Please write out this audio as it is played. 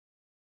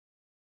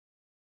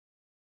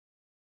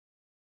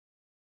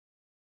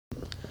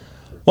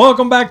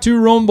Welcome back to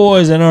Rome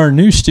Boys in our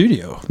new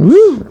studio.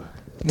 Woo!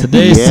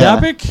 Today's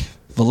topic,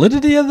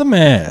 validity of the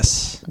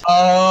Mass.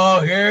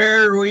 Oh,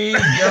 here we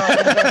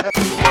go.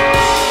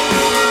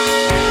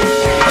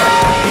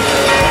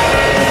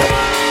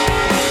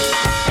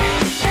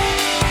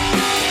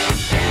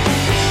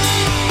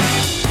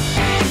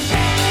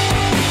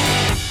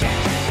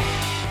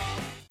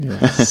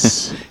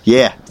 Yes.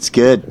 Yeah, it's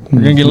good.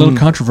 We're going to get a little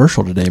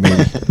controversial today,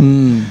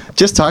 maybe.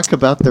 Just talk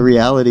about the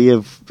reality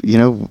of,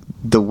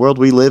 the world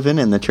we live in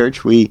and the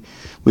church we've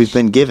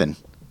been given.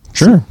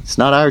 Sure. It's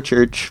not our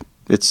church,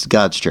 it's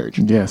God's church.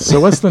 Yes. So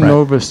what's the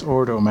Novus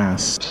Ordo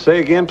Mass? Say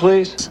again,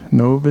 please.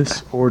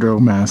 Novus Ordo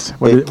Mass.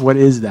 What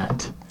is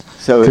that?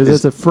 So Because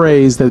it's a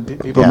phrase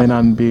that people may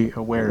not be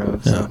aware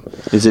of. So.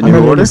 Is it I'm New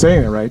not Order? really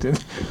saying it right.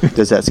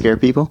 Does that scare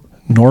people?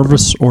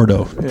 Novus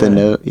Ordo.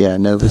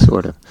 Novus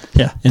Ordo.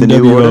 Yeah, The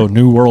New NWO, Order?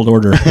 New World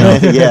Order. No.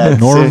 Yeah.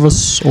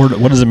 Novus Ordo.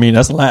 What does it mean?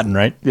 That's Latin,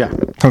 right? Yeah.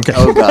 Okay.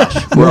 Oh, gosh.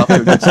 We're off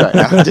to a good start.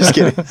 No, I'm just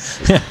kidding.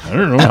 Yeah, I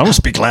don't know. I don't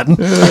speak Latin.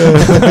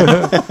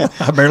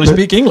 I barely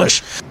speak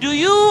English. Do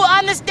you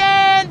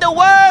understand the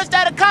words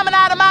that are coming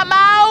out of my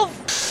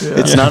mouth? Yeah.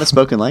 It's not a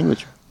spoken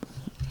language.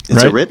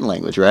 It's a Right. written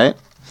language, right?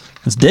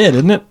 It's dead,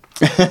 isn't it?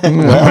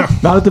 Well,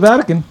 not at the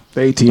Vatican.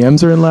 The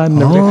ATMs are in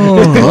Latin. and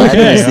everything. Latin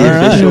is the all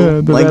right.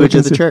 official The language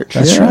of the Vatican's- church.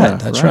 That's Yeah, right.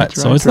 That's right.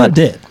 So it's not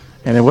dead.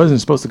 And it wasn't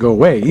supposed to go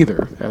away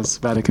either, as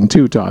Vatican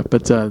II taught.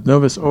 But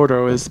Novus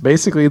Ordo is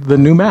basically the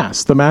new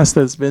Mass, the Mass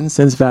that's been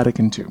since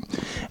Vatican II.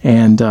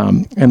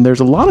 And there's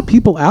a lot of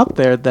people out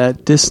there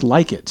that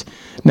dislike it.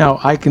 Now,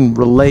 I can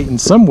relate in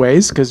some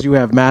ways because you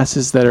have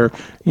Masses that are,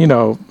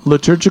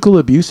 liturgical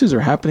abuses are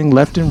happening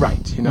left and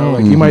right.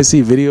 Like you might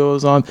see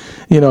videos on,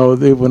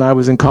 when I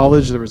was in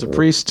college, there was a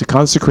priest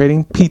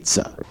consecrating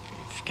pizza.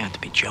 You've got to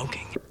be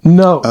joking.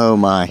 No. Oh,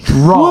 my.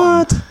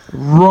 Wrong.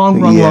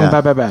 Wrong,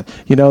 Yeah. bad.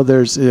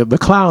 There's the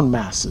clown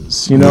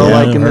masses, I and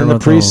heard then the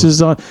about priest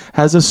those.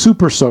 has a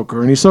super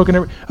soaker and he's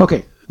soaking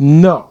okay.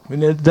 No,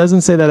 and it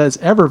doesn't say that it's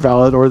ever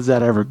valid or is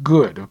that ever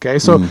good. Okay,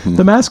 so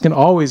the Mass can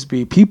always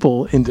be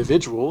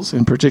individuals,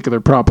 in particular,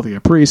 probably a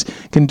priest,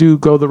 can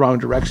go the wrong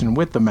direction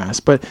with the Mass.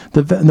 But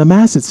the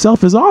Mass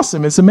itself is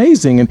awesome. It's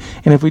amazing, and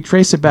if we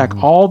trace it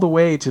back all the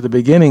way to the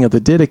beginning of the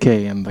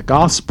Didache and the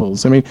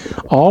Gospels, I mean,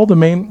 all the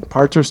main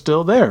parts are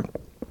still there.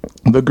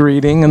 The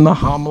greeting and the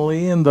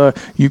homily and the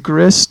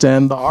Eucharist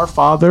and the Our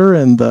Father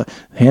and the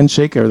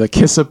handshake or the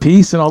kiss of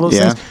peace and all those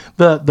things.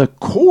 The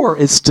core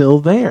is still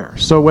there.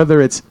 So whether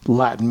it's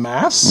Latin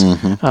Mass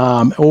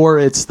or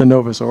it's the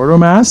Novus Ordo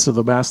Mass or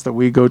the Mass that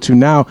we go to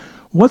now,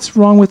 what's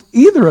wrong with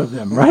either of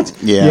them, right?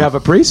 Yeah. You have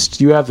a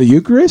priest, you have the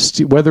Eucharist,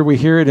 whether we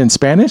hear it in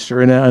Spanish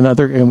or in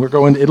another, and we're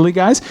going to Italy,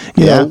 guys,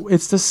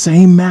 it's the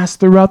same Mass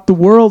throughout the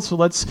world. So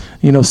let's,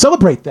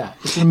 celebrate that.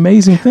 It's an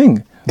amazing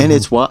thing. And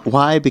it's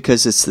why?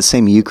 Because it's the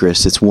same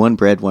Eucharist. It's one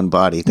bread, one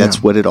body.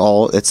 That's what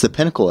it's the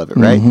pinnacle of it,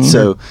 right?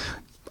 So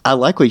I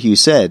like what you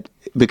said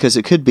because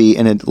it could be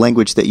in a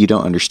language that you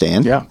don't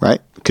understand,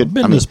 right? I've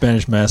been to the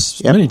Spanish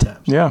Mass many times.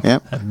 Yeah. Yeah.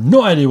 I have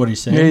no idea what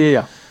he's saying.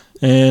 Yeah.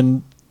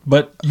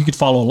 But you could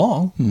follow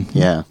along.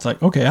 Yeah. It's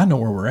like, okay, I know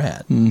where we're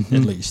at, at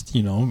least,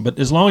 But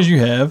as long as you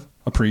have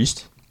a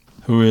priest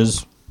who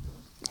is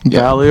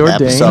Validly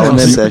ordained, Apostolic and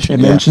then succession,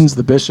 it mentions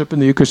the bishop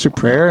and the Eucharistic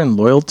prayer and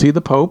loyalty to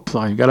the Pope.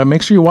 So you got to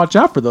make sure you watch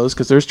out for those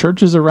because there's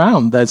churches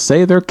around that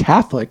say they're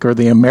Catholic or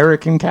the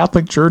American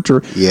Catholic Church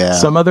or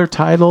some other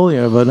title. You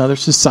have another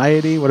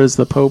society. What is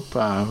the Pope?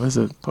 Was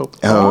it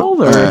Pope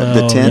Paul or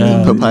the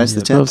 10th? Pope Pius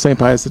the 10th. St.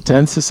 Pius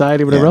X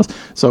Society, whatever else.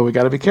 So we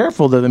got to be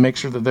careful to make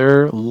sure that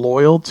they're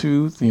loyal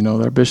to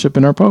their bishop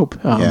and our Pope.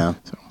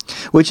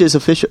 Which is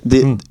official.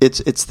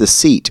 It's the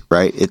seat,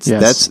 right?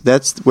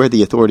 That's where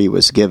the authority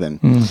was given.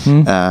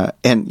 And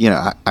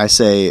I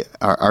say,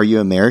 are you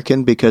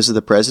American because of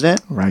the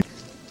president? Right.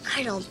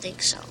 I don't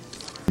think so.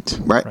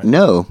 Right?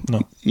 No,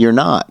 you're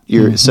not.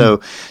 You're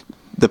so.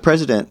 The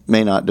president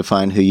may not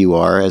define who you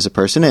are as a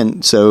person,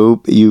 and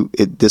so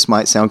this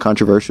might sound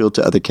controversial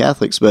to other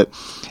Catholics, but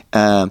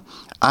I'm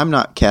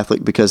not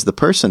Catholic because the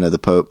person of the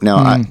Pope.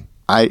 Now,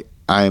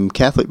 I'm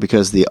Catholic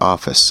because the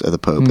office of the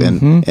Pope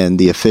and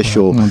the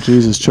official. Well,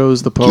 Jesus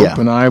chose the Pope,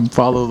 and I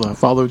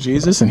follow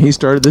Jesus, and he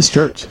started this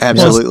church.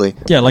 Absolutely.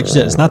 like you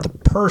said, it's not the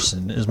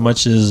person as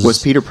much as...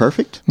 Was Peter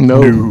perfect?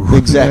 No.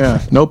 Exactly.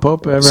 Yeah. No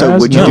Pope ever So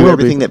has. would you do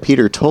everything that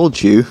Peter told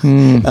you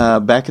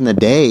back in the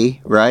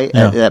day, right?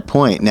 Yeah. At that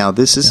point. Now,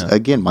 this is,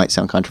 again, might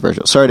sound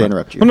controversial. Sorry to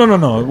interrupt you. Well,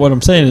 no. What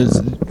I'm saying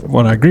is,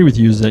 what I agree with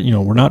you is that,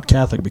 we're not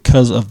Catholic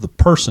because of the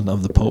person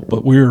of the Pope,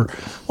 but we're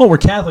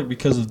Catholic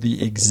because of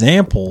the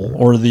example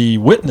or the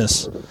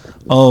witness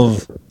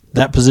of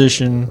that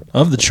position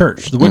of the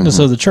church, the witness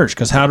of the church.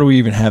 Because how do we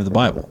even have the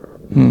Bible?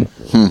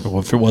 Well,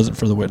 if it wasn't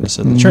for the witness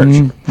of the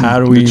church, how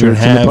do we even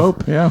have the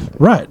Pope? Yeah,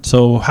 right.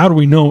 So how do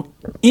we know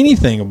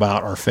anything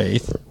about our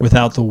faith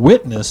without the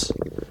witness?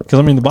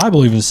 Because the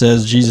Bible even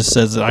says, Jesus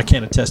says that I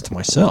can't attest to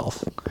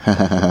myself,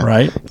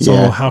 right?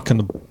 So how can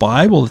the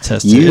Bible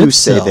attest to itself? You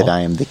say that I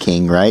am the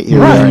King, right? Here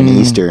we are in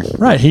Easter,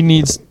 right?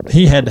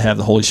 He had to have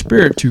the Holy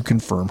Spirit to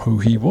confirm who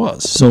he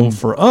was. So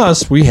for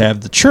us, we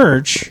have the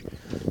church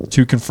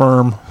to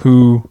confirm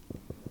who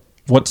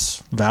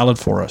what's valid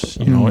for us,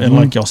 and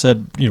like y'all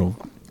said,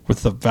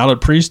 with the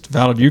valid priest,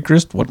 valid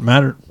Eucharist, what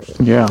matters?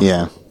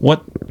 Yeah.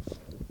 What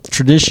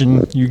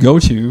tradition you go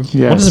to, what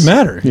does it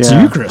matter? It's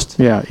Yeah. Eucharist.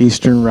 Yeah,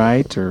 Eastern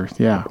Rite or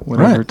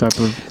whatever type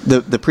of.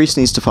 The priest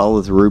needs to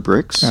follow the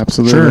rubrics.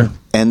 Absolutely. Sure.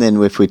 And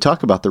then if we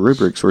talk about the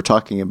rubrics, we're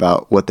talking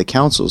about what the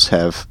councils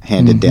have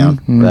handed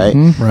down, right?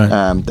 Right.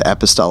 The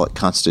apostolic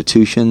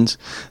constitutions.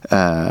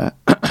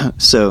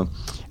 So,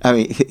 I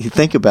mean,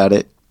 think about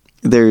it.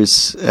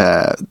 There's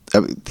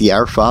the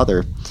Our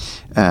Father.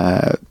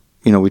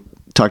 We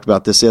talked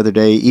about this the other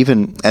day.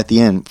 Even at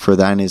the end, for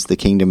thine is the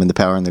kingdom and the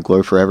power and the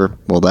glory forever.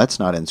 Well, that's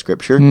not in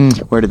Scripture.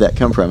 Where did that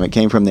come from? It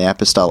came from the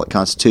apostolic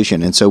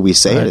constitution, and so we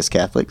say it as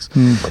Catholics.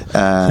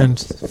 And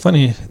it's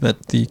funny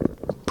that the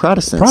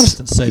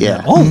Protestants say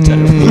that all the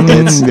time.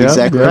 It's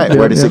exactly right.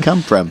 Where does it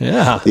come from?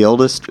 Yeah. The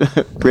oldest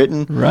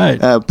written Right.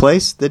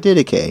 place, the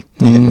Didache.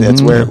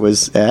 That's where it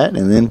was at,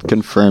 and then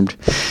confirmed.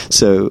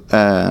 So,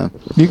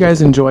 Do you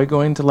guys enjoy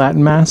going to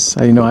Latin Mass?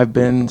 I know I've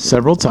been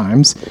several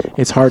times.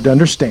 It's hard to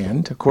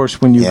understand. Of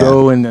course, when you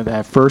go and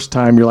that first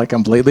time, you're like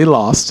completely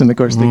lost. And of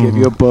course, they give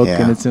you a book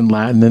and it's in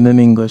Latin and in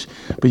English.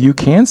 But you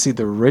can see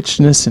the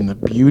richness and the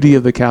beauty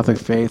of the Catholic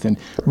faith and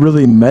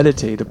really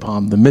meditate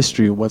upon the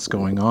mystery of what's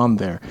going on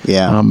there.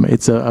 Yeah.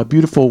 It's a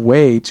beautiful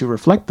way to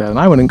reflect that. And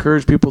I would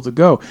encourage people to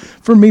go.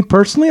 For me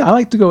personally, I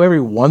like to go every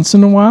once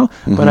in a while,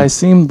 but I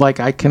seem like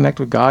I connect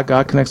with God.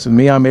 God connects with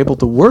me. I'm able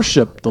to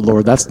worship the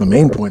Lord. That's the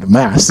main point of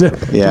Mass.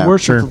 To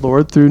worship the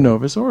Lord through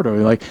Novus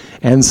Ordo.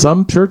 And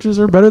some churches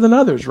are better than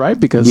others, right?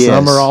 Because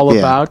some are all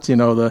about,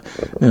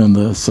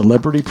 the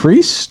celebrity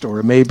priest, or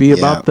it may be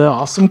about the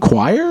awesome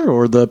choir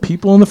or the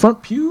people in the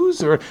front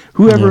pews or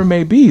whoever it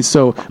may be.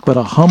 So, but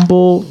a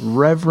humble,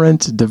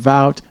 reverent,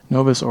 devout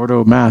Novus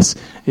Ordo Mass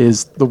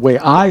is the way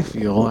I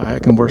feel I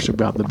can worship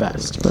God the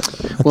best. But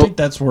I think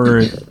that's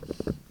where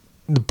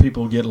the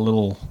people get a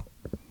little,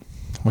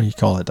 what do you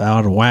call it,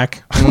 out of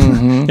whack,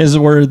 is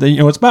where they,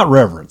 it's about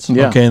reverence.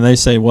 Yeah. Okay. And they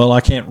say, well,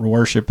 I can't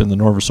worship in the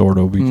Novus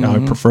Ordo because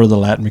I prefer the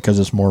Latin because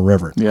it's more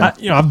reverent. Yeah.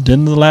 I've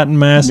been to the Latin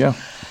Mass. Yeah.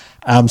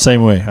 I'm the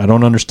same way. I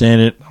don't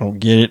understand it. I don't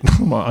get it.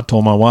 I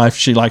told my wife,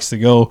 she likes to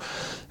go.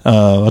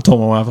 I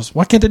told my wife, I said,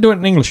 why can't they do it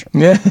in English?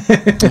 Yeah.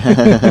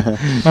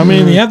 I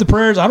mean, you have the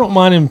prayers. I don't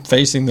mind him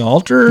facing the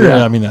altar.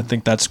 Yeah. I mean, I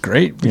think that's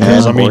great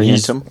because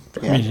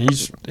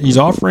he's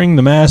offering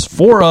the Mass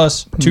for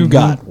us to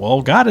God.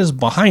 Well, God is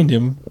behind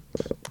him.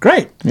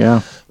 Great.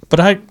 Yeah. But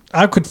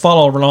I could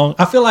follow along.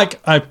 I feel like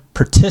I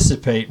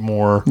participate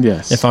more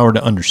if I were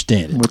to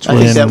understand it. Which I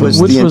think that was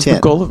the was the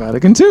intent. goal of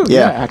Vatican II.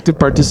 Yeah. Active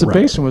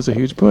participation was a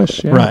huge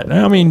push. Yeah. Right.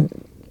 I mean,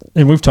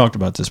 and we've talked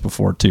about this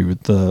before too.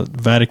 With the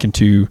Vatican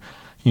II,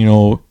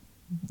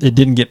 it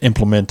didn't get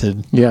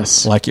implemented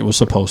like it was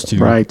supposed to.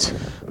 Right.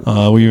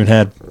 We even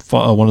had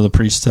one of the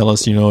priests tell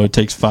us, it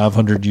takes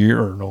 500 years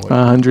or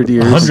 100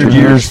 years. 100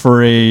 years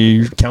for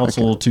a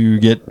council to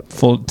get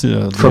for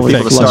people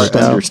to start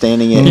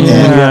understanding it.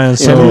 Yeah.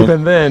 So and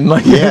even then, we're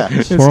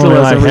only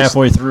like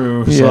halfway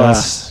through. So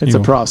that's, it's a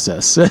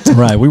process.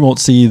 Right. We won't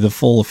see the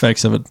full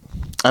effects of it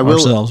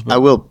ourselves. I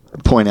will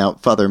point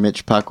out Father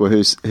Mitch Pacwa,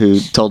 who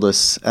told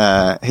us,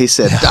 he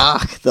said,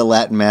 the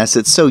Latin Mass,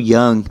 it's so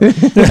young.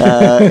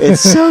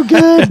 It's so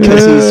good.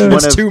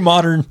 Because he's too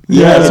modern.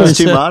 Yeah, it's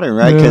too modern,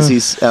 right? Because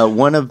he's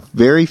one of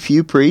very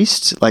few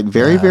priests, like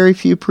very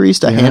few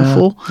priests, a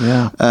handful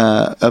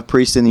of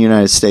priests in the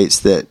United States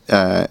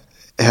that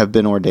have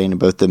been ordained in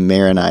both the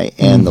Maronite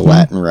and the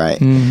Latin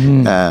Rite.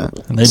 And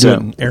they do it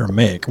in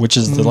Aramaic, which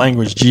is the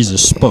language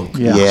Jesus spoke.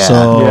 Yeah.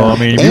 So, I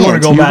mean, if you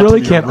want to go back you really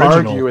to the can't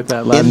original, argue with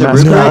that Latin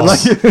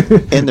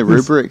in the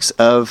rubrics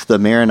of the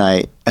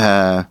Maronite,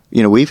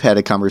 we've had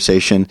a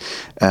conversation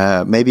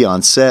maybe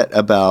on set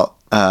about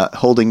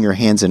holding your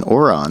hands in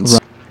orons.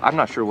 Right. I'm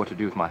not sure what to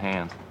do with my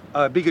hands.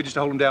 Be good just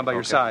to hold them down by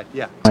your side.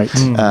 Yeah. Right.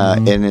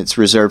 And it's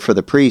reserved for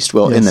the priest.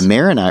 Well, in the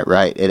Maronite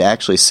rite, it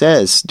actually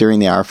says during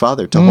the Our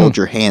Father to hold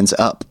your hands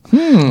up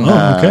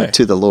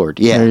to the Lord.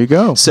 Yeah. There you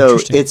go. So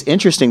it's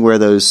interesting where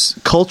those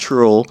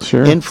cultural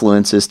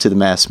influences to the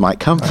Mass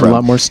might come from. A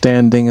lot more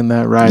standing in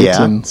that rite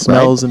and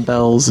smells and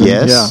bells. And,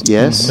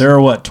 yes. There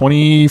are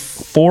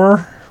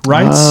 24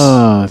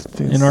 rites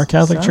in our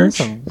Catholic Church?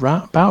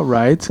 About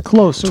right.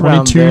 Close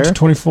 22 to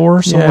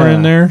 24, somewhere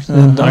in there.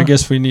 And I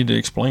guess we need to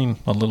explain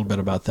a little bit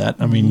about that.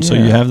 I mean, so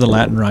you have the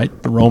Latin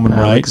rite, the Roman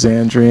rite.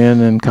 Alexandrian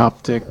and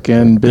Coptic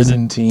and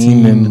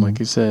Byzantine and like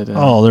you said.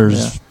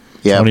 There's...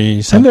 Yeah,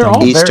 and they're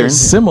all very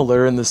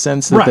similar in the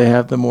sense that they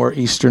have the more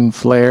Eastern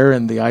flair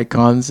and the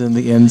icons and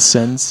the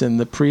incense, and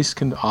the priest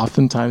can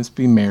oftentimes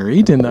be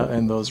married in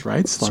those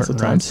rites lots of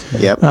times.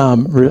 Yep.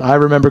 I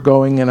remember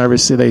going and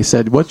they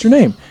said, "What's your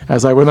name?"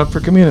 As I went up for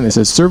communion, they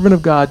said, "Servant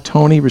of God,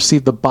 Tony,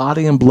 received the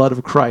body and blood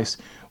of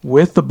Christ."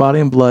 With the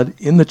body and blood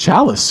in the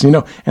chalice,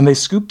 and they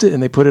scooped it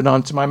and they put it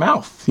onto my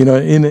mouth,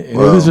 and it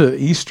was an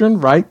Eastern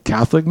Rite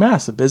Catholic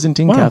Mass, a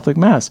Byzantine Catholic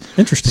Mass.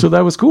 Interesting. So that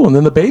was cool. And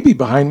then the baby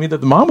behind me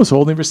that the mom was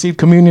holding received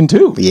communion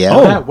too. Yeah.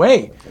 That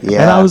way.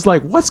 Yeah. And I was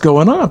like, what's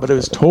going on? But it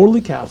was totally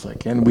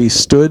Catholic. And we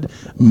stood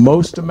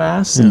most of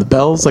Mass and the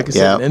bells, like I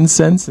said, and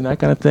incense and that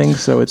kind of thing.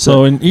 So it's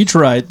in each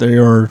rite, they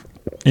are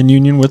in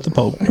union with the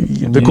Pope.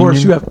 Of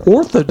course, you have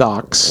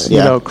Orthodox,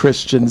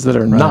 Christians that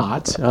are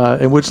not,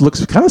 and which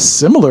looks kind of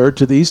similar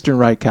to the Eastern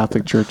Rite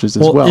Catholic churches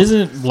as well.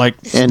 Isn't like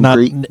And not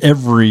Greek.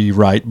 every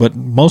rite, but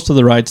most of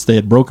the rites they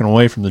had broken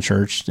away from the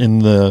church in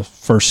the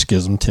first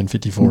schism,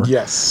 1054.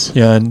 Yes.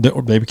 Yeah, and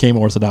they became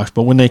Orthodox.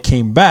 But when they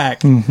came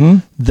back, Mm-hmm.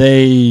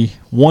 they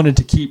wanted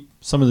to keep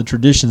some of the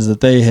traditions that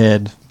they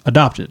had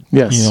adopted.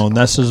 Yes. And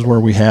this is where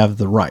we have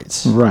the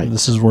rites. Right.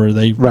 This is where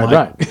they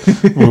Right.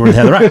 where we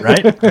have the right,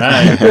 right?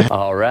 Right.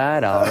 All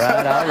right.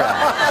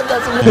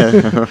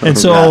 And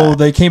so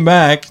they came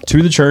back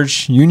to the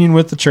church, union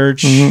with the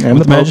church, And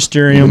with the Pope,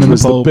 magisterium which and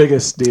was the Pope. the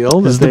biggest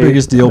deal. This is the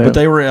biggest deal, but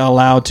they were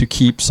allowed to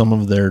keep some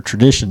of their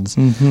traditions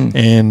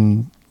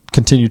and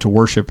continue to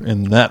worship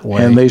in that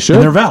way. And they should.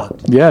 And they're valid.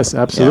 Yes,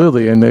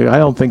 absolutely. And I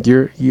don't think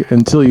you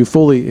until you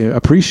fully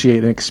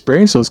appreciate and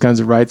experience those kinds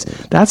of rites,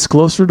 that's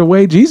closer to the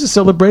way Jesus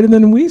celebrated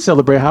than we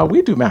celebrate how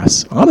we do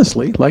Mass,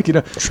 honestly.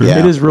 Yeah.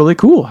 It is really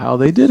cool how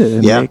they did it.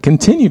 And they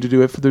continue to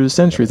do it through the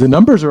centuries. The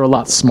numbers are a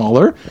lot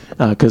smaller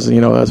because,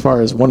 as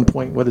far as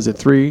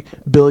 3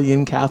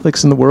 billion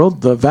Catholics in the world,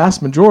 the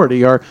vast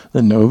majority are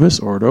the Novus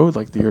Ordo,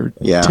 like your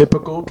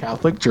typical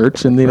Catholic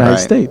church in the United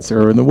States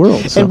or in the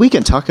world. So. And we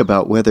can talk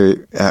about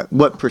whether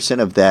what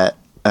percent of that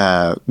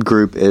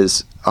group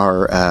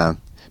are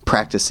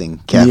practicing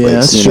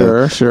Catholics.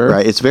 Yes, sure.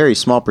 Right, it's a very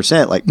small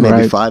percent, like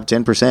maybe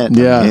 5-10%.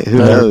 Yeah, who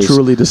that knows? are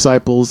truly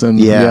disciples and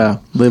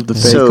live the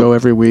faith, So go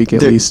every week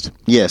at least.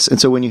 Yes, and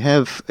so when you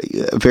have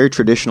very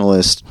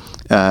traditionalist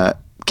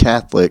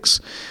Catholics,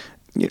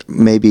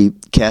 maybe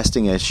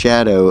casting a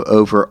shadow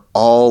over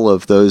all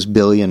of those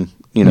billion,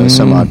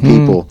 some odd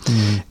people,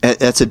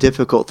 that's a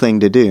difficult thing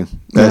to do.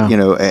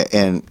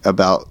 And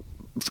about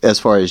as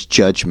far as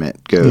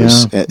judgment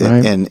goes,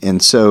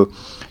 and so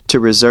to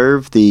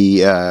reserve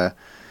the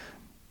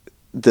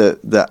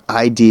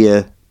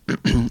idea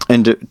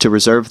and to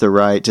reserve the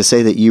right, to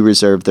say that you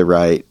reserve the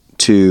right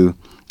to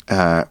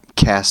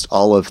cast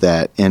all of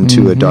that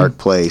into a dark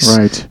place.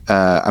 Right.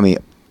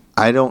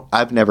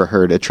 I've never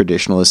heard a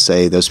traditionalist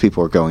say those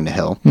people are going to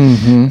hell.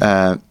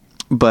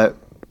 But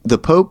the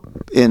Pope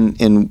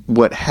in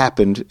what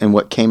happened and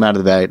what came out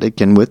of the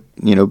Vatican with,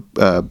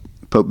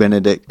 Pope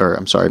Benedict, or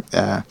I'm sorry,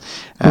 Pope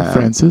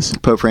Francis.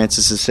 Pope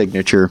Francis's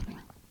signature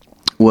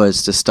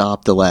was to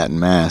stop the Latin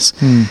Mass,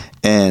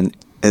 and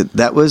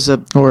that was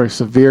a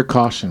severe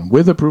caution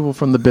with approval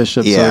from the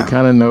bishop, so he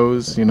kind of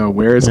knows,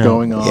 where it's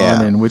going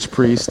on and which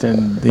priest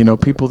and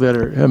people that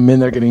are men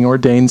that are getting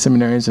ordained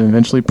seminarians and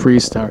eventually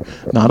priests are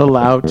not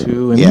allowed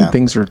to, and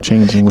things are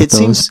changing with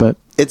those. But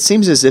it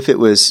seems as if it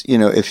was,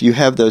 if you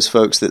have those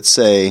folks that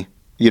say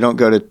you don't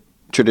go to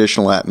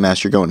traditional Latin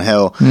Mass, you're going to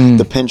hell.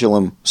 The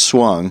pendulum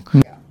swung.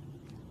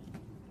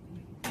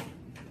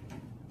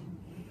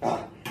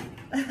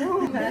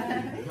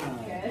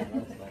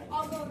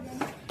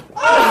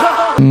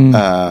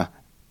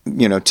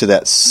 To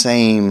that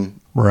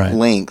same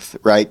length,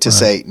 right? To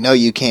say, no,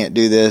 you can't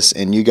do this,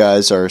 and you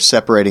guys are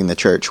separating the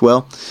church.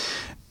 Well,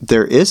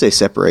 there is a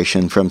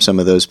separation from some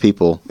of those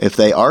people if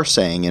they are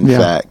saying, in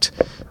fact,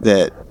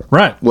 that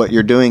what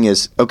you're doing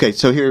is, okay,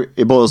 so here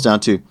it boils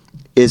down to,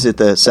 is it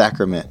the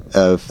sacrament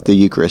of the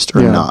Eucharist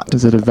or not?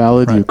 Is it a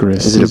valid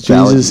Eucharist? Is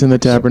Jesus in the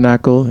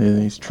tabernacle?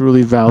 And he's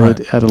truly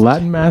valid at a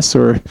Latin Mass,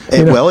 or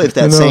if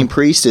that same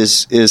priest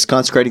is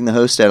consecrating the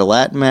host at a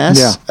Latin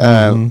Mass,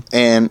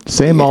 and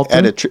same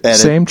altar, at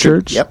same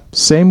church,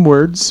 same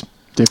words,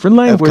 different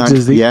language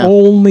is the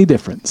only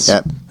difference.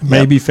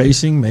 Maybe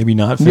facing, maybe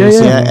not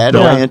facing. Ad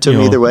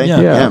orientem, either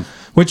way.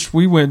 Which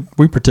we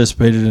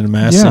participated in a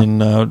Mass in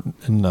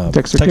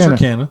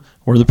Texarkana,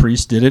 where the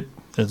priest did it,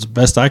 as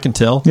best I can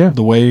tell,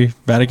 the way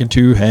Vatican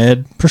II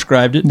had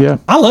prescribed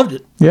it. I loved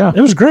it.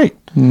 It was great.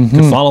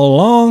 Could follow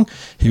along.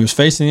 He was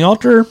facing the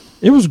altar.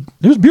 It was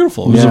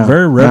beautiful. It was a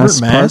very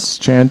reverent Mass.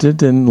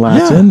 Chanted in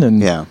Latin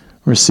and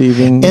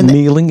receiving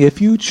kneeling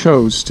if you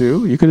chose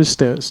to. You could have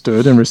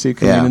stood and received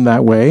communion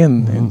that way,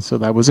 and so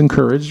that was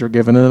encouraged or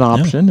given an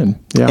option.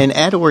 And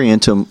ad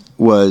orientem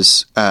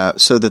was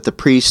so that the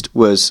priest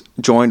was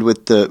joined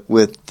with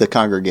the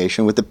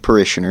congregation, with the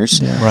parishioners,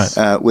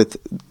 with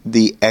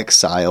the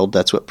exiled.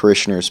 That's what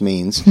parishioners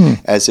means.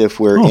 As if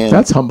we're in.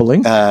 That's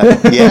humbling.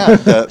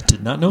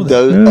 Did not know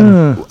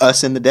that.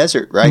 Us in the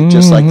desert, right?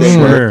 Just like they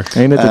were.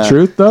 Ain't it the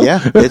truth, though?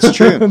 Yeah, it's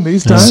true.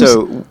 These times.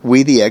 So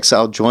we, the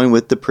exiled, join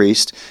with the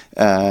priest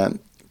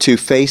to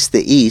face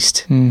the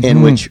east,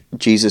 in which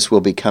Jesus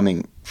will be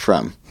coming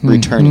from,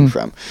 returning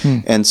from.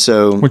 And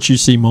so, which you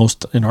see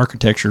most in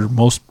architecture,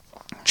 most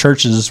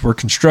churches were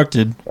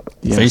constructed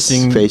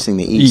facing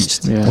the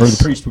east, where the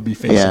priest would be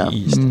facing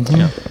east.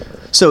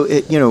 So,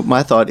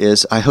 my thought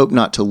is, I hope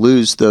not to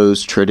lose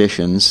those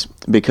traditions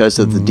because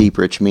of the deep,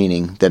 rich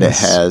meaning that it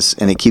has,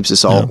 and it keeps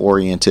us all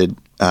oriented,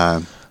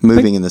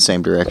 moving in the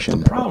same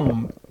direction. The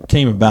problem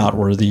came about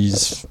where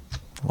these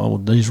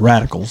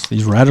radical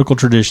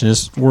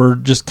traditionists were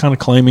just kind of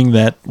claiming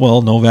that,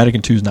 no,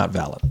 Vatican II is not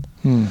valid.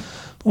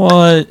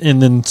 Well,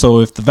 and then so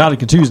if the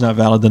Vatican II is not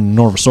valid, then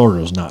the Novus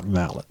Ordo is not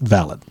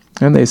valid.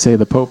 And they say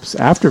the popes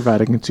after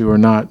Vatican II are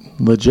not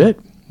legit,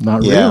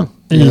 not real.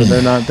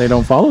 They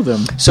don't follow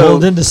them. So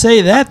then to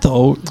say that,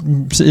 though,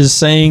 is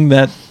saying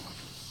that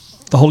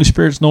the Holy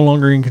Spirit's no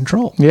longer in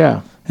control.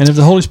 Yeah. And if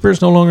the Holy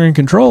Spirit's no longer in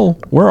control,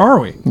 where are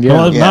we? Yeah.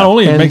 Well, not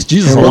only it makes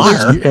Jesus a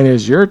liar. And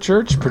is your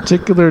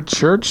particular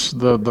church,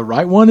 the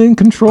right one in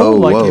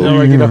control?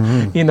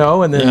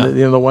 And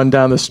then the one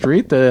down the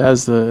street that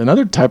has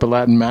another type of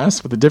Latin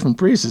Mass with a different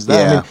priest. Is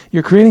that? I mean,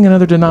 you're creating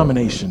another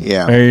denomination.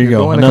 Yeah. There you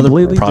go. Another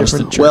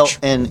Protestant church. Well,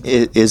 and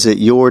is it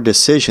your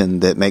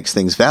decision that makes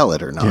things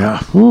valid or not? Yeah.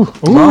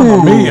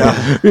 Mamma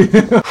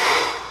mia.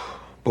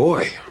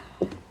 Boy,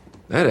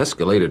 that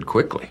escalated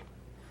quickly.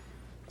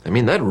 I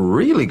mean, that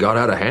really got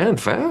out of hand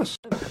fast.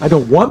 I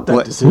don't want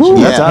that decision.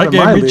 That's out of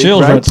my league,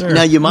 chills right there.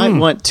 Now, you might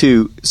want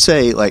to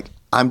say, like,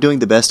 I'm doing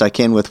the best I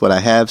can with what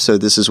I have, so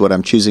this is what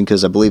I'm choosing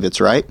because I believe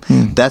it's right.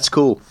 That's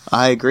cool.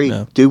 I agree.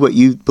 No. Do what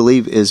you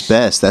believe is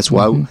best. That's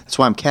why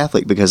I'm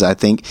Catholic, because I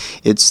think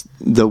it's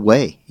the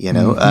way,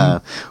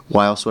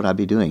 why else would I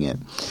be doing it?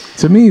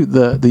 To me,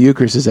 the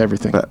Eucharist is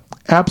everything.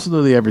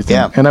 Absolutely everything.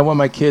 Yeah. And I want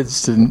my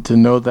kids to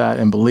know that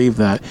and believe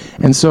that.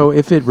 And so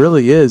if it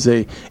really is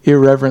a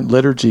irreverent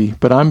liturgy,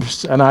 but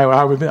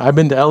I've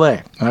been to LA.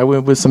 I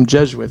went with some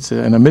Jesuits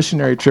on a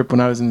missionary trip when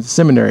I was in the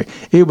seminary.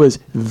 It was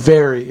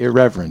very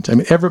irreverent. I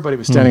mean, everybody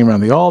was standing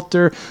around the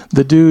altar.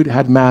 The dude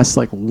had Mass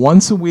like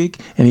once a week,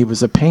 and he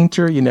was a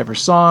painter. You never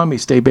saw him. He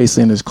stayed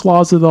basically in his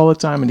closet all the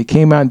time, and he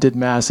came out and did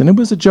Mass, and it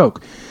was a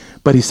joke.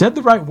 But he said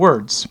the right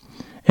words.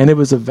 And it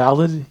was a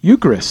valid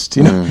Eucharist,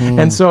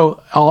 And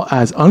so,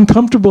 as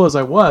uncomfortable as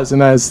I was,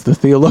 and as the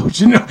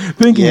theologian,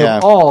 thinking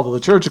of all the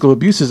liturgical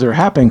abuses that are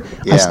happening,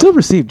 I still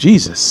received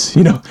Jesus,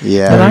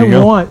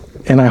 Yeah.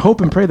 And I hope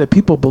and pray that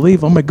people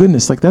believe, oh my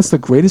goodness, like that's the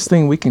greatest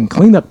thing we can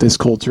clean up this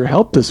culture,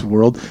 help this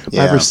world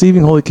by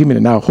receiving Holy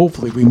Communion. Now,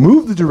 hopefully, we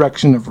move the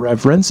direction of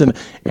reverence and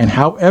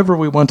however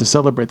we want to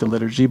celebrate the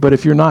liturgy. But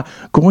if you're not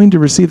going to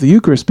receive the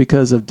Eucharist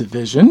because of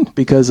division,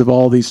 because of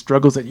all these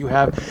struggles that you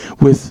have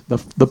with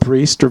the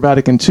priest or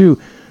Vatican II,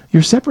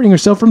 you're separating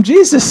yourself from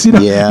Jesus.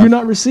 You're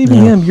not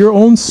receiving him. Your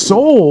own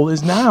soul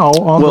is now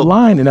on the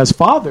line, and as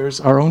fathers,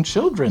 our own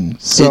children.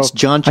 So it's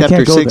John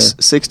chapter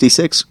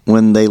 6:66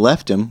 when they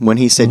left him, when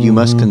he said, "You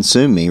must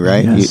consume me."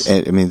 Right? Yes.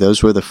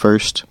 Those were the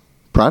first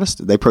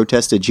Protestant. They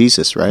protested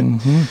Jesus. Right?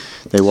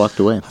 They walked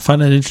away. I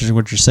find that interesting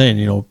what you're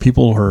saying.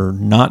 People are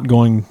not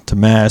going to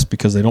Mass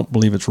because they don't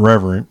believe it's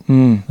reverent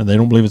and they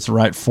don't believe it's the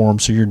right form.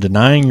 So you're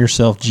denying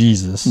yourself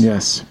Jesus.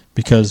 Yes.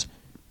 Because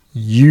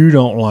you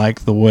don't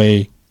like the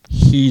way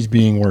he's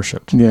being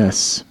worshipped.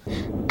 Yes.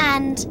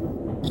 And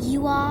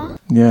you are?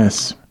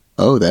 Yes.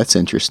 Oh, that's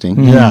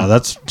interesting. Yeah,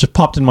 that's just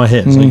popped in my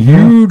head. It's like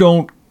you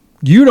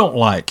don't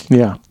like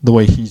the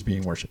way he's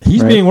being worshipped.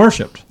 He's being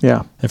worshipped.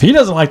 Yeah. If he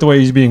doesn't like the way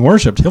he's being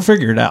worshipped, he'll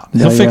figure it out.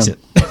 He'll fix it.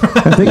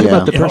 And think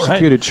about the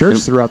persecuted church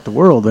throughout the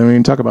world. I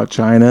mean, talk about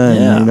China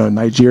and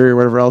Nigeria or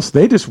whatever else.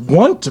 They just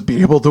want to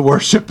be able to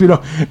worship,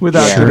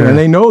 without and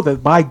they know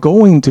that by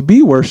going to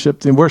be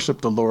worshipped and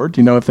worship the Lord,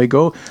 if they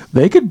go,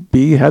 they could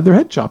have their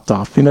head chopped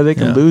off. They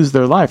can lose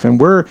their life. And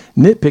we're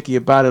nitpicky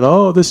about it.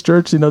 Oh, this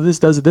church, this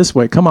does it this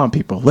way. Come on,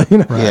 people. But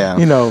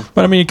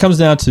I mean, it comes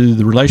down to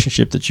the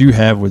relationship that you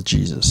have with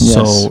Jesus. Yes.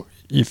 So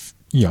if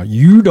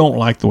you don't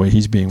like the way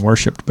he's being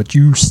worshipped, but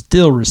you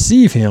still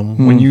receive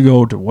him when you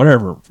go to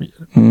whichever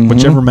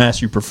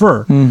Mass you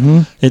prefer,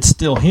 it's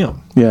still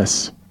him.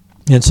 Yes.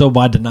 And so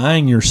by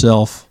denying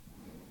yourself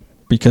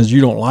because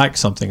you don't like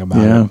something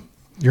about it,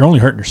 you're only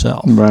hurting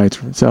yourself. Right.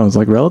 Sounds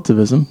like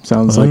relativism.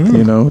 Sounds like,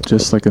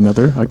 just like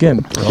another,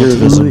 again.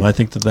 Relativism. I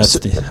think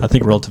I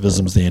think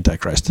relativism is the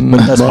Antichrist.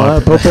 But that's a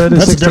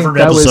different episode.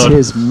 That was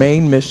his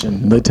main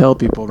mission. They tell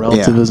people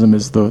relativism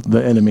is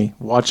the enemy.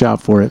 Watch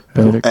out for it.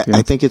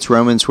 I think it's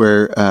Romans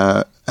where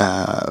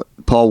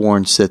Paul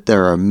warns that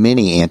there are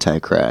many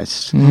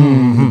antichrists.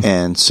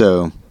 And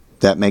so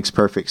that makes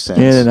perfect sense.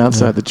 In and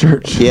outside the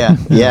church.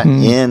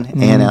 In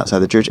and outside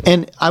the church.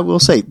 And I will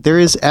say, there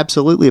is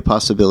absolutely a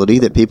possibility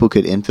that people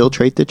could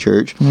infiltrate the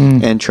church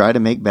and try to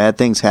make bad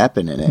things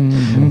happen in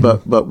it.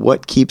 But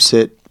what keeps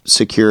it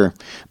secure?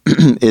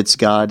 It's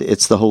God.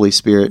 It's the Holy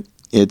Spirit.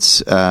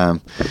 It's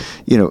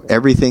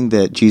everything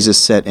that Jesus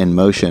set in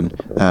motion.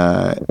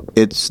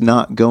 It's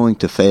not going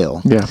to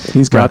fail. Yeah,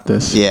 he's got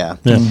this. Yeah.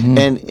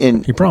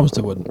 And he promised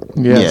it wouldn't.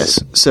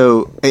 Yes.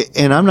 So,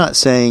 and I'm not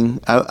saying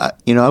I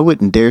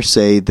wouldn't dare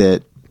say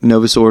that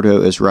Novus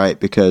Ordo is right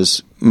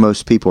because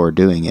most people are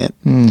doing it.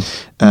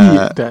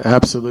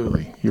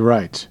 Absolutely, you're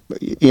right.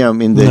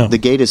 The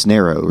gate is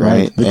narrow,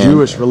 right? The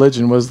Jewish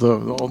religion was the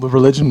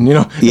religion. It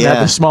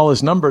had the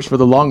smallest numbers for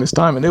the longest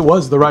time, and it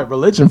was the right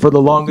religion for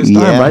the longest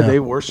time. Right? They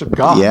worship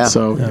God. Yeah.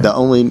 So the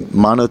only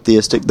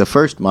the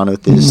first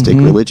monotheistic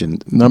religion,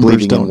 numbers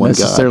believing don't in one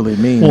necessarily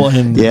God.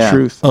 mean the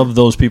truth of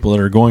those people that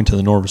are going to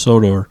the Novus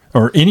Ordo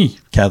or any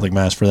Catholic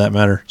Mass for that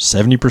matter.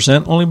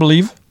 70% only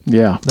believe.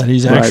 that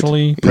he's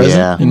actually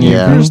present in the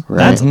Eucharist.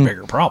 That's a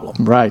bigger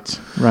problem. Right.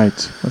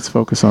 Let's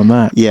focus on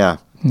that.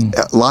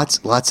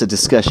 Lots of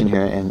discussion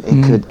here, and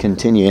it could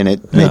continue, and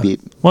it maybe.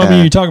 Well, I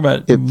mean, you talk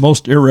about the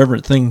most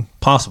irreverent thing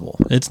possible.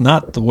 It's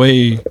not the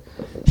way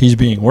he's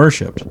being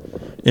worshipped;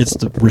 it's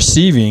the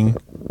receiving,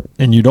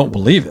 and you don't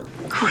believe it.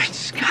 Great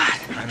Scott.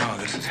 I know,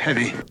 this is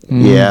heavy.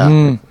 Yeah.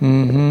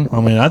 Mm-hmm.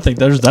 I mean, I think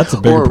that's a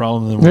bigger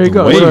problem than There you the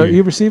go. way So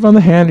you receive on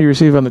the hand, you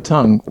receive on the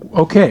tongue.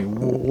 Okay,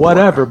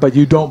 whatever, but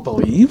you don't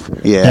believe?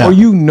 Yeah. Or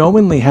you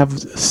knowingly have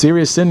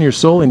serious sin in your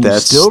soul and you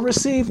That's- still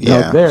receive?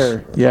 yeah.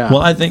 Yeah.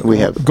 Well, I think We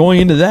have- going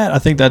into that, I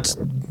think that's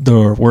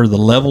where the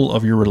level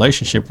of your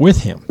relationship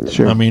with him.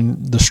 Sure. I mean,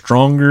 the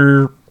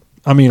stronger.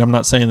 I mean, I'm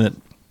not saying that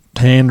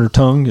hand or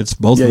tongue, it's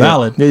both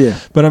valid. Yeah.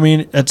 But I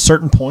mean, at a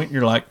certain point,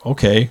 you're like,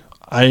 okay,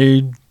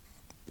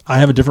 I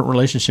have a different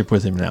relationship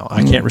with him now.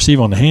 I can't receive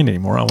on the hand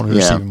anymore. I want to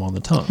receive him on the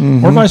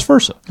tongue, or vice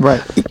versa.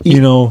 Right.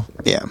 You know.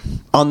 Yeah.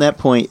 On that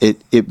point,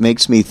 it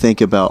makes me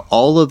think about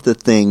all of the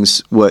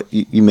things, what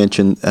you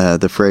mentioned,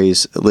 the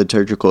phrase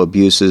liturgical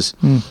abuses.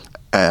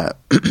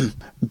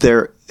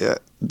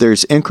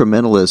 There's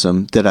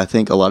incrementalism that I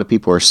think a lot of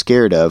people are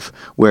scared of,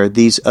 where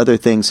these other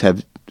things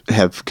have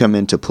come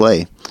into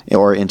play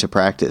or into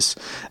practice.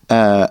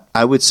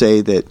 I would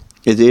say that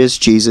it is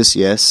Jesus,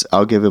 yes,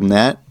 I'll give him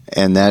that,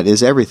 and that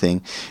is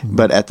everything.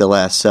 But at the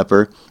Last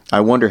Supper, I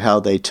wonder how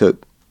they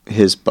took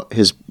his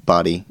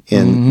body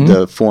in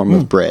the form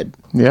of bread.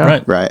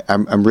 Yeah. Right.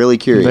 I'm really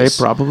curious.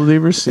 They probably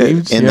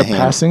received In the hand.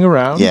 passing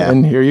around, Yeah.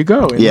 and here you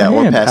go. In the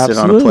or hand. passed it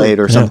on a Absolutely. plate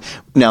or something.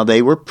 Now,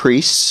 they were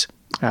priests.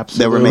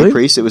 Absolutely. They were made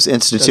priests. It was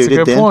instituted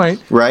good then.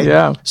 point. Right?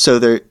 Yeah. So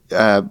they're...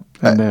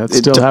 And that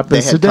still happens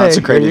they had today.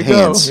 consecrated There you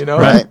go, hands. you know?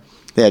 Right?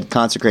 They had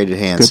consecrated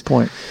hands. Good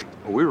point.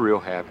 Well, we were real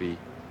happy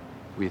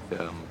with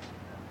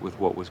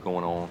what was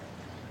going on,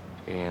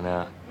 and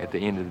at the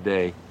end of the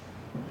day,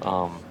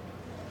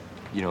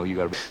 you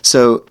got to.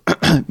 So,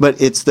 but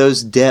it's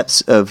those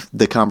depths of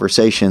the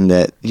conversation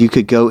that you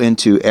could go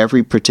into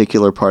every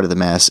particular part of the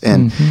Mass.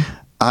 And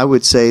I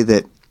would say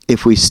that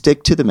if we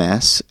stick to the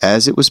Mass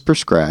as it was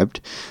prescribed,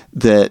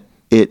 that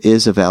it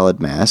is a valid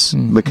Mass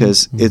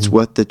because it's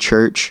what the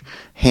Church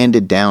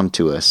handed down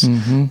to us.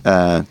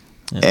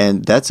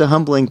 And that's a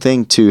humbling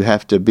thing to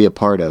have to be a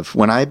part of.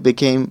 When I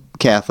became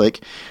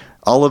Catholic,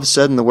 all of a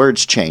sudden the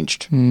words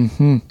changed.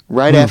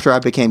 Right after I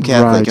became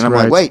Catholic. Right, and I'm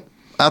right. like, wait,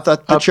 I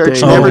thought the Church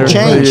Updated. never Oh,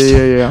 changed.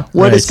 yeah.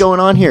 What is Right. going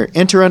on here?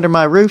 Enter under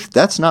my roof?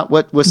 That's not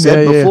what was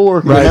said Yeah.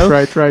 before. Right, you know?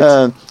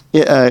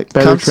 right.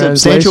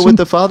 Consubstantial with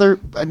the Father.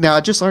 Now,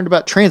 I just learned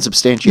about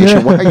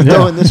transubstantiation. Why are you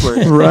throwing this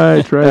word?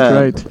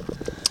 Right.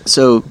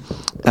 So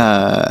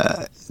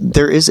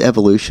there is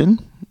evolution,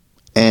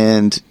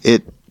 and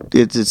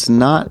it's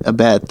not a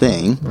bad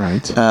thing.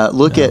 Right.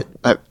 Look at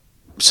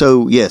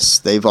so yes,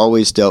 they've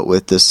always dealt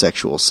with the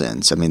sexual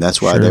sins. I mean,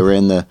 that's why Sure. they were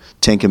in the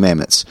Ten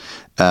Commandments.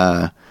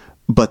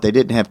 But they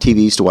didn't have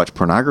TVs to watch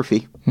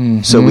pornography,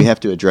 so we have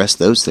to address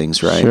those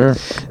things, right?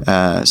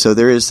 Sure. So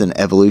there is an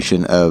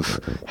evolution of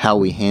how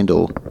we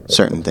handle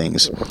certain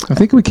things. I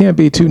think we can't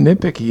be too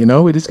nitpicky,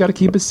 We just got to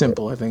keep it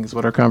simple, I think is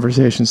what our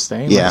conversation's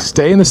saying. Yeah. Like,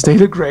 stay in the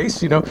state of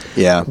grace,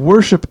 Yeah.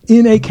 Worship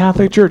in a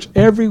Catholic church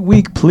every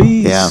week,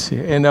 please.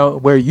 Yeah.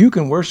 Where you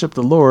can worship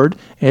the Lord.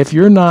 If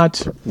you're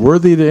not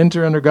worthy to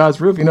enter under God's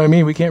roof, you know what I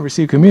mean? We can't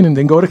receive communion,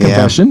 then go to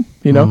confession,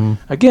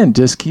 Again,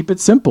 just keep it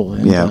simple.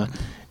 And,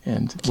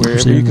 and wherever you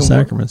Receiving can the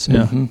sacraments,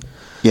 yeah.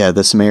 Yeah,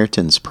 the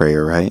Samaritan's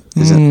prayer, right?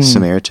 Isn't it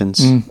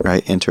Samaritans,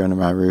 right? Enter under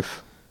my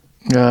roof.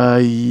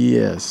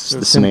 Yes.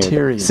 The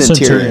Centurion.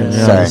 Centurion.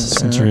 Yeah, Sorry.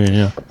 Centurion,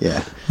 yeah.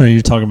 Yeah. Oh,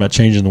 you're talking about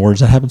changing the words.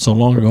 That happened so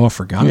long ago, I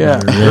forgot Yeah,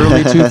 about it.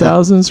 early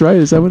 2000s, right?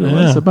 Is that what it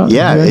was about?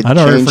 Yeah, it I'd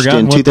already changed forgotten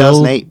in what the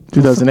old- 2008.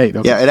 2008.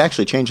 Okay. Yeah, it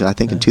actually changed. I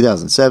think in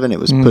 2007 it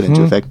was put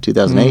into effect in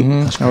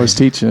 2008. I was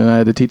teaching, and I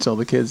had to teach all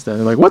the kids that.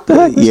 They're like, "What the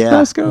heck? This Yeah.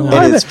 Pasco?" And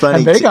Why it's the-" funny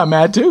And they too. got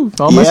mad too.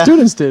 All my Yeah.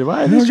 students did.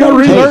 Why? They got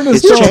to Hey, relearn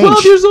this. it's You're 12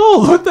 changed. years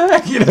old. What the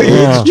heck? You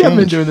Yeah. haven't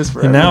been doing this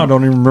forever. And now I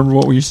don't even remember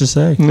what we used to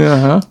say.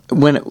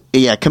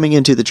 Coming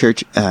into the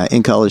church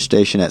in College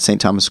Station at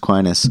St. Thomas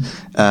Aquinas,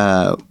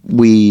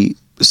 we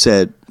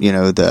said,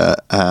 the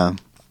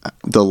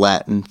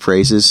Latin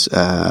phrases.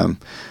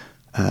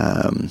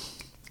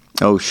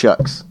 Oh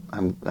shucks,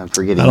 I'm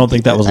forgetting. I don't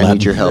think that was I Latin.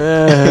 need your help.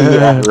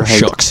 Yeah, right.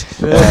 Shucks.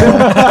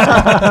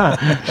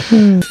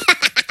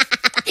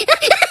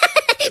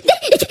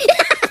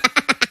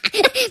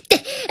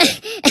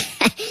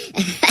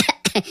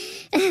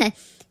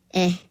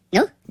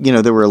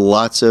 No. There were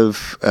lots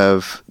of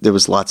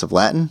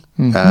Latin.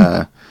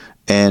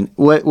 And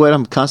what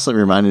I'm constantly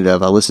reminded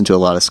of, I listened to a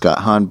lot of Scott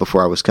Hahn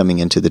before I was coming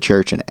into the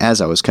church, and as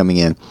I was coming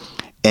in,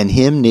 and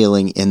him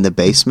kneeling in the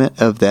basement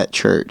of that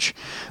church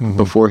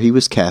before he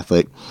was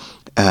Catholic,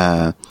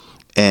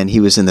 and he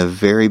was in the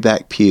very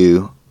back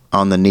pew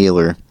on the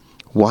kneeler,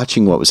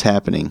 watching what was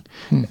happening,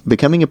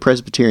 becoming a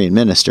Presbyterian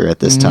minister at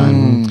this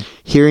time,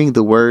 hearing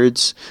the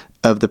words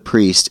of the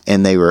priest,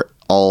 and they were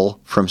all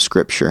from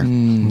Scripture,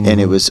 and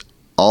it was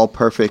all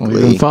perfectly.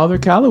 Even Father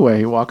Calloway,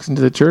 he walks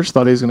into the church,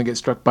 thought he was going to get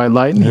struck by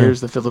lightning.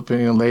 Hears the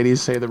Filipino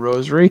ladies say the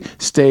rosary,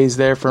 stays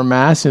there for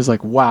Mass. He's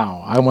like,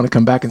 wow, I want to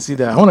come back and see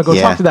that. I want to go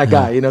talk to that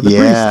guy, the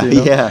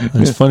priest. Yeah.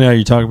 It's funny how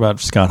you talk about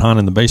Scott Hahn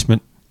in the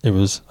basement. it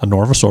was a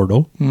Novus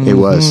Ordo. It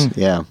was,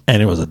 yeah.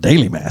 And it was a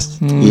daily mass.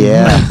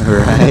 Yeah,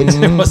 right.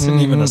 It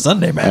wasn't even a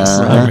Sunday mass.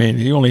 I mean,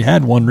 he only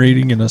had one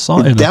reading in a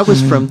song. That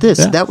was from this.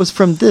 Yeah. That was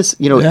from this.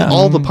 You know,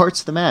 all the parts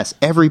of the mass,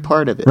 every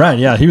part of it. Right,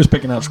 yeah. He was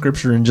picking out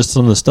scripture and just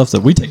some of the stuff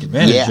that we take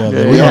advantage of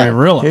that we don't even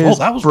realize. His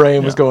that was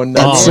brain was going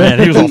nuts. Oh, man,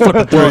 he was all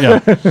flipping through,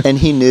 yeah. And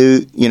he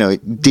knew, you know,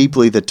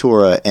 deeply the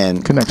Torah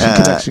and Connection.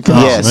 Yes,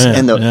 Oh, man,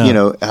 and the yeah. you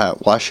know,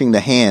 washing the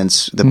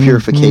hands, the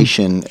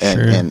purification,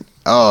 and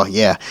oh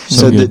yeah.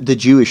 So the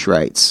Jewish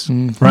rites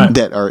Right.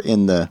 that are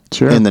in the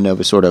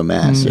Novus Ordo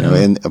Mass, you know,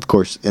 and of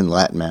course in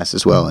Latin Mass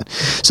as well. And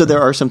so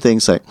there are some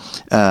things like,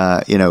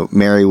 you know,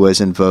 Mary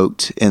was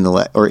invoked in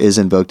or is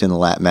invoked in the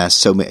Latin Mass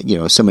so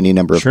many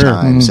number of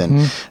times, and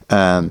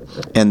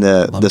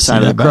the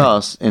sign of the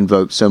cross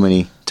invoked so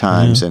many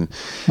times. And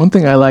one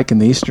thing I like in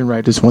the Eastern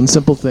Rite, just one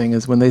simple thing,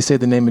 is when they say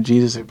the name of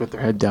Jesus, they put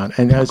their head down,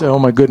 and I say, "Oh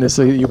my goodness,"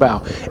 you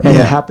bow, and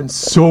it happens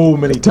so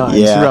many times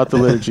throughout the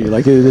liturgy,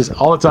 like it is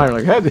all the time.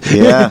 Like head,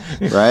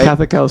 right,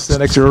 Catholic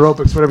calisthenics or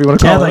aerobics, whatever you want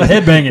to call Catholic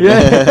it. headbanging.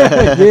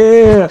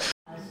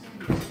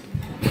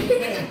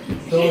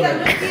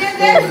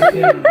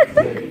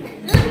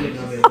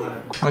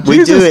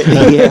 We do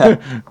it.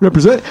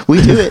 Represent.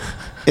 We do it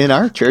in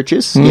our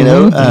churches, you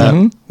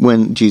know,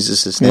 when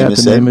Jesus' name is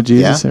the said. name of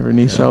Jesus, every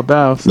knee shall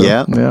bow. So,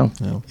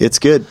 it's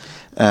good.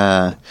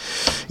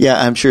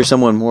 I'm sure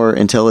someone more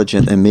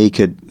intelligent than me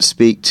could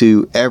speak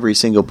to every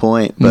single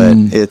point, but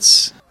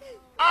it's...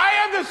 I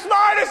am the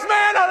smartest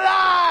man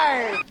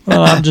alive!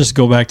 Well, I'll just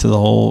go back to the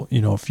whole,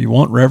 you know, if you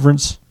want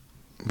reverence,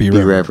 be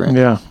reverent.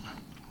 Yeah.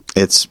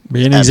 It's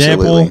be an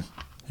example.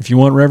 If you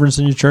want reverence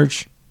in your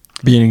church,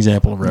 be an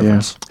example of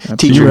reverence. Yeah.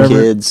 Teach your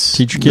kids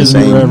to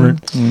be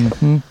reverent.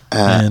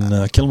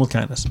 And kill them with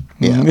kindness.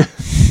 Yeah.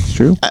 It's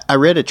true. I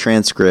read a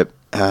transcript.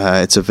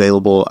 It's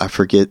available. I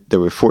forget. There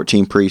were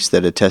 14 priests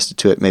that attested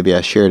to it. Maybe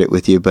I shared it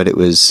with you, but it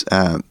was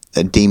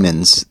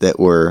demons that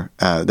were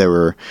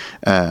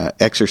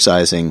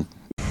exorcising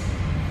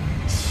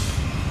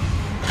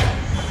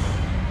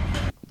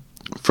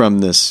from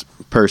this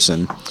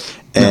person.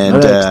 And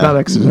not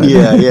exorcising.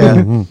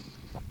 Yeah.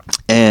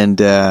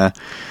 And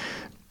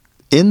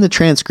in the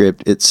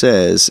transcript, it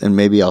says, and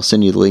maybe I'll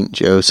send you the link,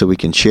 Joe, so we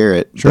can share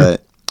it. Sure.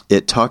 But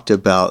it talked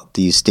about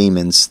these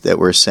demons that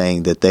were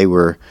saying that they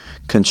were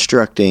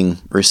constructing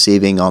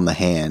receiving on the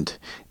hand,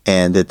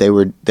 and that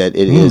it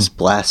is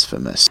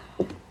blasphemous.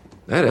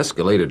 That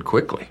escalated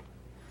quickly.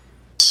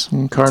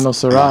 Cardinal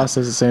Sarah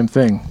says the same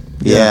thing.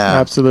 Yeah.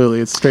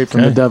 Absolutely. It's straight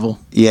from the devil.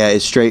 Yeah,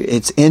 it's straight.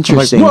 It's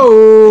interesting. Like,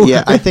 whoa!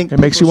 Yeah, I think it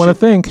makes you want to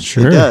think.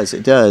 Sure.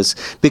 It does.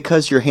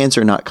 Because your hands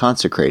are not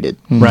consecrated.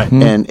 Right.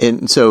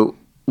 And so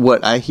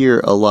what I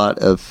hear a lot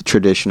of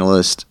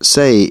traditionalists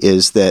say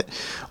is that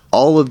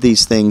all of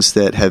these things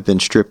that have been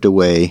stripped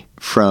away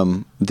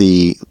from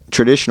the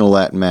traditional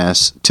Latin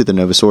Mass to the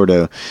Novus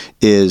Ordo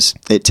is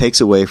it takes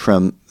away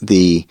from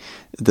the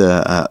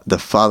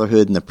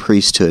fatherhood and the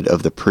priesthood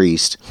of the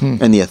priest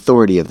and the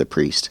authority of the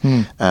priest.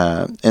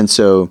 And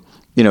so,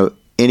 you know,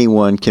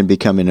 anyone can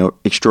become an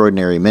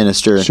extraordinary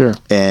minister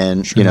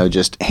and, you know,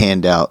 just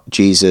hand out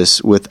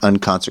Jesus with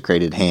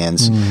unconsecrated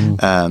hands.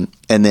 And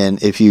then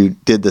if you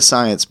did the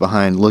science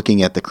behind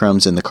looking at the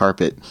crumbs in the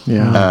carpet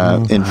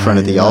in front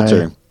of the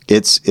altar,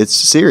 it's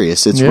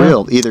serious. It's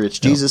real. Either it's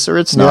Jesus or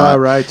it's not.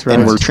 Right.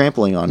 And we're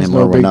trampling on him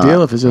no or we're big not.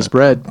 deal if it's just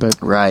bread.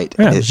 But Right.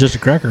 Yeah, it's just a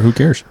cracker. Who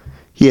cares?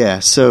 Yeah,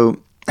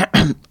 so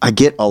I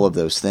get all of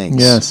those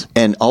things. Yes.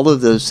 And all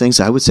of those things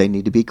I would say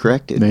need to be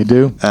corrected. They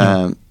do.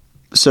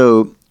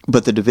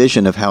 But the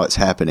division of how it's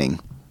happening,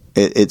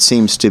 it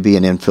seems to be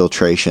an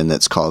infiltration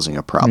that's causing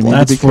a problem. You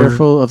need to be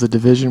careful of the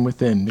division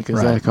within,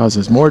 because that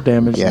causes more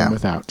damage than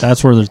without.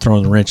 That's where they're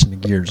throwing the wrench in the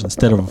gears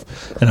instead of.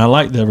 And I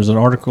like there was an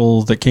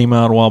article that came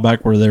out a while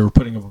back where they were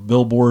putting up a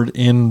billboard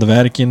in the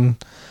Vatican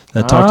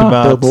that talked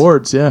about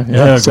billboards.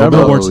 Several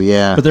billboards.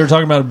 Yeah. But they were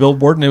talking about a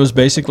billboard, and it was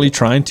basically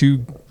trying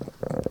to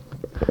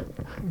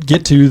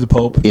get to the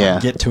Pope.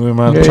 Get to him.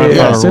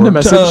 Send a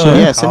message.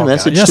 Send a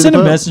message. Yeah, send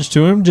a message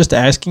to him, just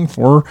asking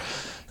for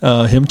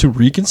him to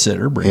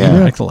reconsider bringing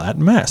back the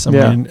Latin Mass. I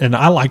mean, and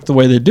I like the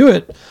way they do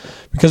it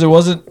because it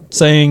wasn't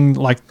saying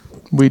like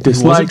we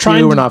dislike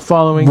you, we're not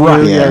following you.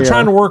 Right. They're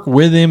trying to work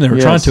with him. They were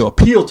trying to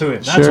appeal to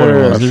him. That's what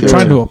it was. They're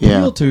trying to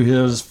appeal to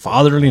his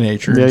fatherly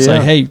nature and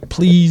say, hey,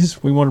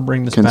 please, we want to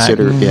bring this back.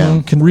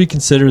 Can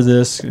reconsider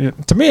this.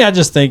 To me, I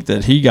just think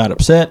that he got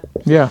upset.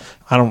 Yeah.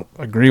 I don't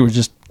agree with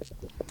just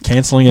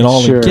canceling it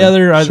all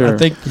together. I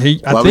think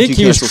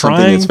he was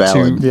trying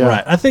to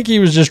right. I think he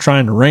was just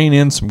trying to rein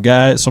in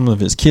some of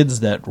his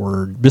kids that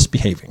were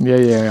misbehaving.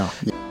 Yeah.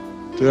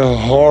 They're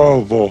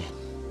horrible.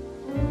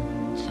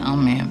 Tell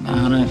me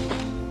about it.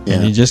 Yeah.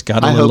 And he just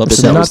got a little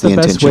upset. Not the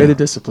best way to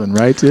discipline,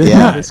 right? You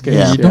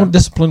don't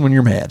discipline when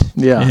you're mad.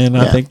 Yeah. And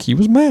I think he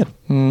was mad.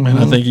 And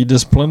I think he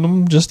disciplined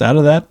them just out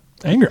of that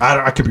anger.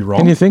 I could be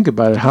wrong. And you think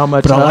about it, how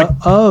much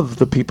of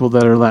the people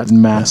that are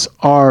Latin Mass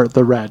are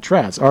the rad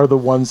trats, are the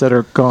ones that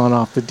are gone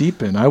off the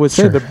deep end? I would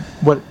say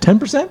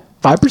 10%?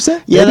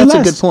 5%. Yeah, maybe that's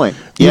less. a good point.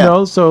 You Yeah.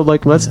 know, so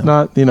like let's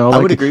not, you know, I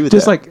like, would agree with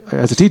just that. like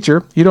as a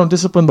teacher, you don't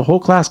discipline the whole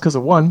class because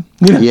of one.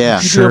 You know,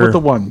 Yeah, you sure. deal with the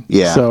one.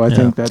 Yeah. So I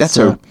think that's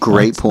a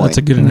great point. That's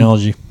a good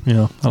analogy. You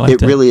know, I like It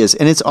that. really is,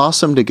 and it's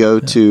awesome to go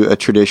to a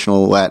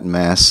traditional Latin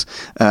mass.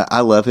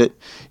 I love it.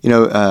 You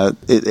know,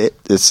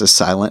 it's a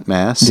silent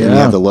mass, and you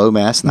have the low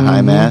mass and the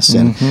high mass,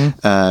 and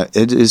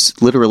it is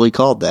literally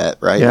called that,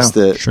 right? Yeah,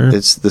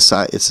 it's the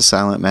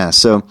silent mass.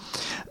 So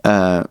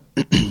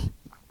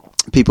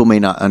people may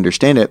not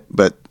understand it,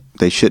 but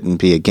they shouldn't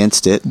be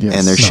against it,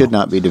 and there should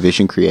not be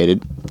division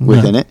created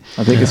within it.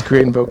 I think it's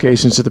creating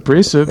vocations to the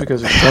priesthood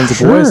because there's tons of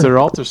boys that are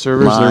altar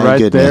servers. They're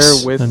right there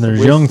with, and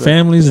there's young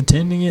families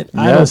attending it.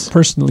 I don't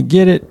personally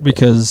get it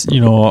because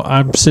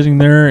I'm sitting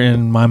there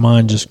and my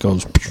mind just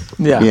goes,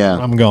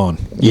 I'm gone.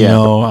 You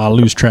know, I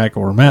lose track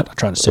of where I'm at. I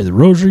try to say the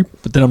rosary,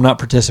 but then I'm not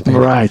participating.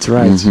 Right. It's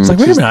like,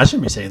 wait a minute, I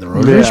shouldn't be saying the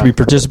rosary. I should be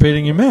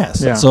participating in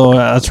mass. Yeah. So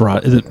that's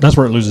right. That's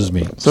where it loses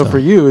me. So for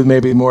you,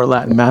 maybe more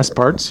Latin mass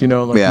parts,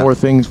 more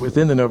things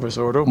within the Novus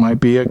Ordo might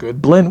be a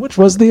good blend, which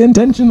was the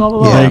intention all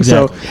along. Yeah,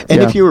 exactly. So,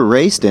 and if you were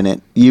raised in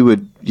it, you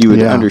would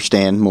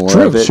understand more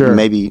of it. And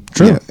maybe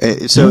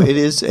it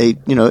is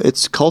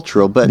it's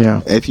cultural. But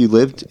if you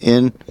lived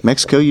in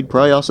Mexico, you'd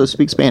probably also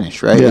speak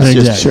Spanish, right? Yeah,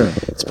 It's just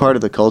it's part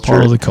of the culture.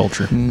 Part of the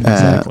culture.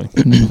 Exactly.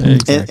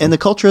 And the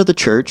culture of the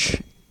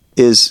church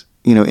is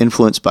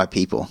influenced by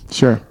people.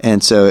 Sure.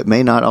 And so it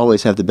may not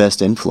always have the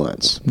best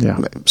influence.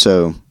 Yeah.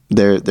 So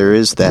there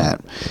is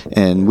that,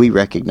 and we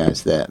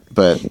recognize that,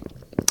 but.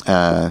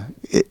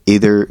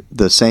 Either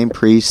the same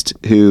priest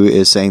who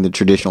is saying the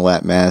traditional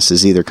Latin Mass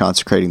is either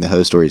consecrating the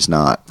host or he's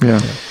not.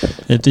 Yeah.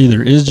 It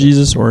either is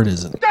Jesus or it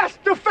isn't. That's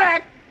the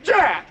fact,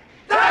 Jack.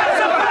 That's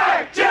the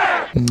fact,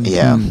 Jack.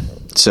 Yeah.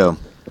 So,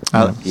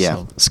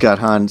 Scott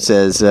Hahn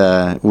says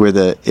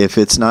if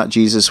it's not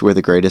Jesus, we're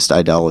the greatest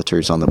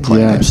idolaters on the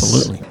planet. Yeah,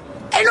 absolutely.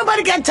 Ain't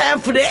nobody got time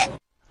for that.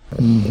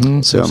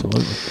 So,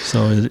 absolutely.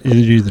 So it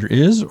either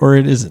is or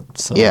it isn't.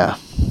 So. Yeah.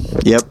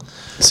 Yep.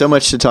 So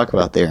much to talk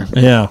about there.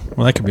 Yeah.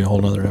 Well, that could be a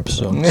whole other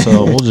episode.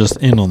 So we'll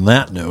just end on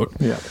that note.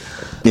 Yeah.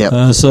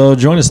 Yeah. So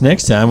join us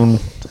next time,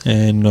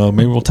 and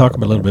maybe we'll talk a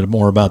little bit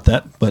more about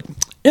that. But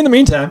in the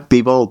meantime,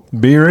 be bold,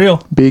 be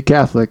real, be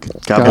Catholic.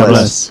 God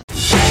bless.